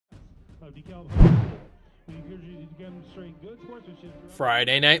of DeKalb. We encourage you to demonstrate good sportsmanship.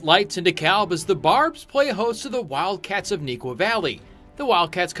 Friday night lights in DeKalb as the Barbs play host to the Wildcats of Neuqua Valley. The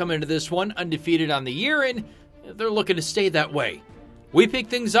Wildcats come into this one undefeated on the year, and they're looking to stay that way. We pick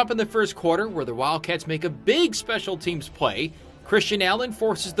things up in the first quarter where the Wildcats make a big special teams play. Christian Allen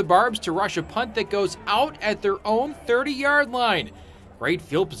forces the Barbs to rush a punt that goes out at their own 30-yard line. Great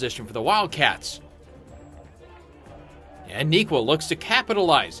field position for the Wildcats. And Neuqua looks to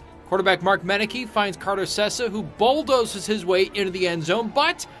capitalize. Quarterback Mark Mennecke finds Carter Sessa, who bulldozes his way into the end zone,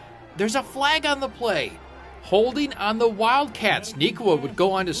 but there's a flag on the play. Holding on the Wildcats. Neuqua would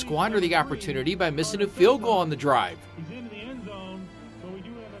go on to squander the opportunity by missing a field goal on the drive.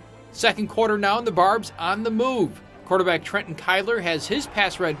 Second quarter now, and the Barbs on the move. Quarterback Trenton Kyler has his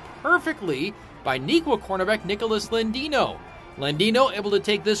pass read perfectly by Neuqua cornerback Nicholas Landino. Landino able to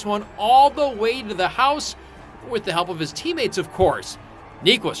take this one all the way to the house with the help of his teammates, of course.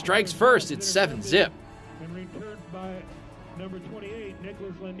 Neuqua strikes first. It's 7-zip. And returned by number 28,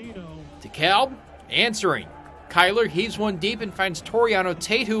 Nicholas Landino. DeKalb answering. Kyler heaves one deep and finds Toriano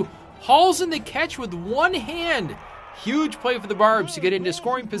Tate, who hauls in the catch with one hand. Huge play for the Barbs to get into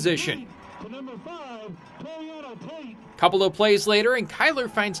scoring position. Number 5, Toriano Tate. Couple of plays later, and Kyler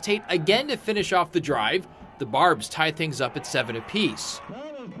finds Tate again to finish off the drive. The Barbs tie things up at 7 apiece.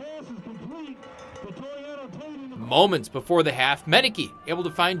 Moments before the half, Mennecke able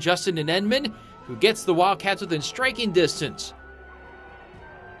to find Justin Nenman, who gets the Wildcats within striking distance.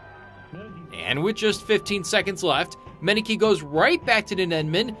 And with just 15 seconds left, Mennecke goes right back to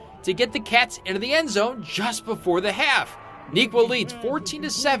Nenman to get the Cats into the end zone just before the half. Neuqua leads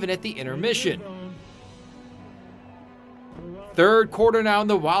 14-7 at the intermission. Third quarter now, and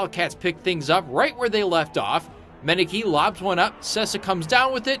the Wildcats pick things up right where they left off. Mennecke lobs one up, Sessa comes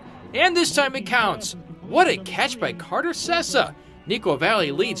down with it, and this time it counts. What a catch by Carter Sessa. Neuqua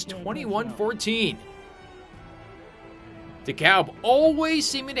Valley leads 21-14. DeKalb always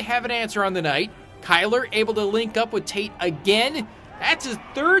seeming to have an answer on the night. Kyler able to link up with Tate again. That's his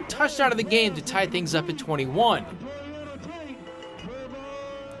third touchdown of the game to tie things up at 21.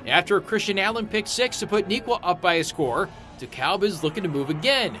 After a Christian Allen pick six to put Neuqua up by a score, DeKalb is looking to move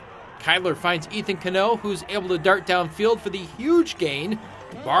again. Kyler finds Ethan Cano, who's able to dart downfield for the huge gain.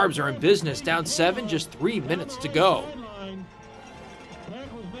 The Barbs are in business, down 7, just 3 minutes to go.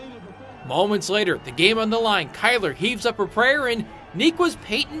 Moments later, the game on the line, Kyler heaves up a prayer, and Neuqua's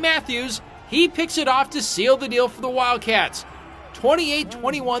Peyton Matthews, he picks it off to seal the deal for the Wildcats.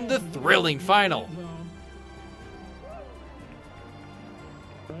 28-21, the thrilling final.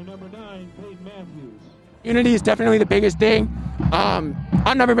 Number 9, Peyton Matthews. Unity is definitely the biggest thing.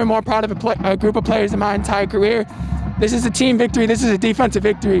 I've never been more proud of a group of players in my entire career. This is a team victory. This is a defensive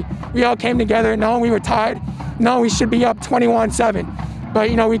victory. We all came together knowing we were tied, knowing we should be up 21-7.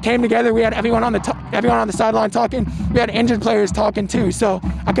 But, we came together. We had everyone on the sideline talking. We had injured players talking too. So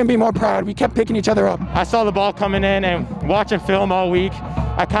I couldn't be more proud. We kept picking each other up. I saw the ball coming in, and watching film all week,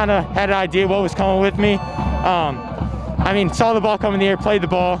 I kind of had an idea what was coming with me. Saw the ball come in the air, played the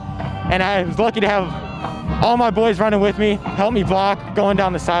ball, and I was lucky to have all my boys running with me, help me block, going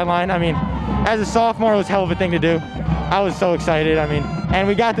down the sideline. As a sophomore, it was a hell of a thing to do. I was so excited, and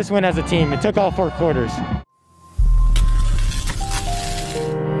we got this win as a team. It took all 4 quarters.